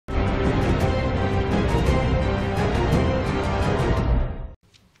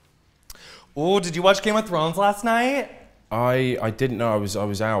Oh, did you watch Game of Thrones last night? I didn't know I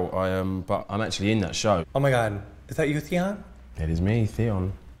was out. But I'm actually in that show. Oh my God, is that you, Theon? It is me,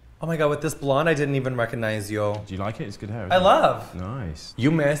 Theon. Oh my God, with this blonde, I didn't even recognize you. Do you like it? It's good hair. I love. Nice. You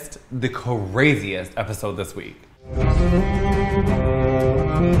missed the craziest episode this week.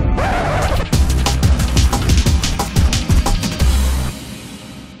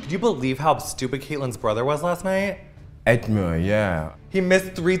 Could you believe how stupid Caitlyn's brother was last night? Edmure, yeah. He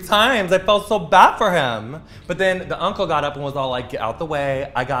missed 3 times. I felt so bad for him. But then the uncle got up and was all like, get out the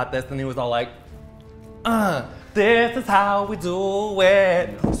way, I got this. And he was all like, this is how we do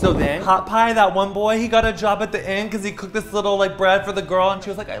it. So then Hot Pie, that one boy, he got a job at the inn because he cooked this little like bread for the girl and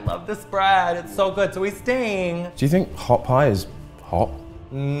she was like, I love this bread, it's so good. So he's staying. Do you think hot pie is hot?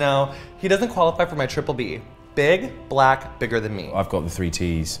 No, he doesn't qualify for my triple B. Big, black, bigger than me. I've got the 3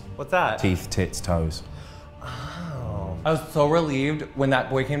 T's. What's that? Teeth, tits, toes. I was so relieved when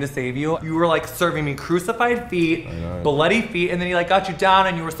that boy came to save you. You were like serving me crucified feet, bloody feet, and then he like got you down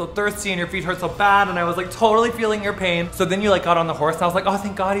and you were so thirsty and your feet hurt so bad and I was like totally feeling your pain. So then you like got on the horse and I was like, oh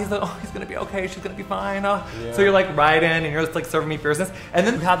thank God, he's gonna be okay, she's gonna be fine. So you're like riding and you're just like serving me fierceness. And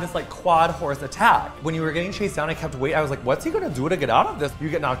then you had this like quad horse attack. When you were getting chased down, I kept waiting. I was like, what's he gonna do to get out of this? You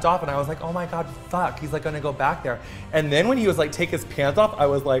get knocked off and I was like, oh my God, fuck, he's like gonna go back there. And then when he was like take his pants off, I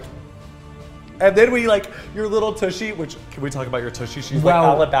was like, and then we like, your little tushy, which, can we talk about your tushy? She's like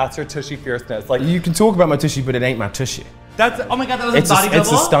alabaster tushy fierceness. Like, you can talk about my tushy, but it ain't my tushy. That's, oh my God, that was a body double?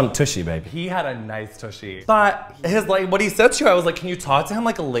 It's a stunt tushy, baby. He had a nice tushy. But his, like, what he said to you, I was like, can you talk to him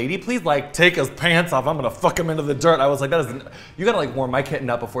like a lady, please? Like, take his pants off, I'm gonna fuck him into the dirt. I was like, that isn't, you gotta like warm my kitten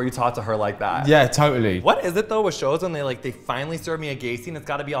up before you talk to her like that. Yeah, totally. What is it though with shows when they finally serve me a gay scene, it's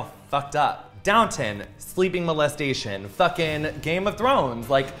gotta be all fucked up. Downton, sleeping molestation, fucking Game of Thrones,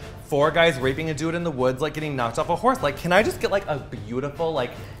 like 4 guys raping a dude in the woods, like getting knocked off a horse. Like, can I just get like a beautiful,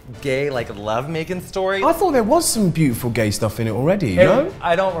 like gay, like love-making story? I thought there was some beautiful gay stuff in it already, you know?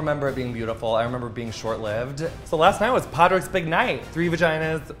 I don't remember it being beautiful. I remember it being short-lived. So last night was Podrick's big night. 3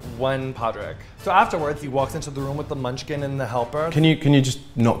 vaginas, 1 Podrick. So afterwards, he walks into the room with the munchkin and the helper. Can you just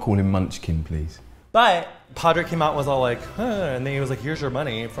not call him Munchkin, please? But Podrick came out and was all like, huh, and then he was like, here's your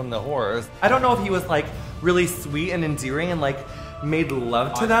money from the horse. I don't know if he was like really sweet and endearing and like made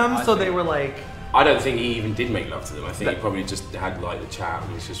love to them, so they were like... I don't think he even did make love to them. I think he probably just had like the chat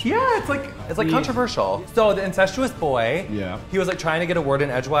and it's just... Yeah, it's like controversial. So the incestuous boy, yeah, he was like trying to get a word in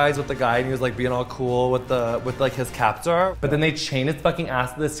edgewise with the guy and he was like being all cool with like his captor, but then they chained his fucking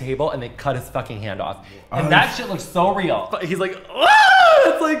ass to this table and they cut his fucking hand off. And that shit looks so real. But he's like, ah!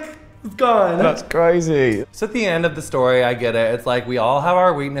 It's like, it's gone. That's crazy. So at the end of the story, I get it. It's like we all have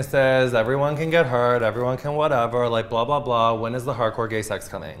our weaknesses. Everyone can get hurt. Everyone can whatever. Like blah, blah, blah. When is the hardcore gay sex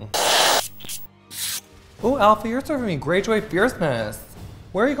coming? Oh, Alfie, you're serving me Greyjoy fierceness.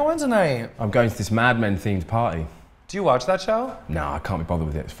 Where are you going tonight? I'm going to this Mad Men themed party. Do you watch that show? No, I can't be bothered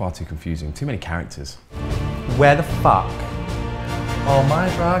with it. It's far too confusing. Too many characters. Where the fuck? Oh my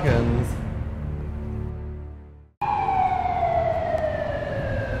dragons.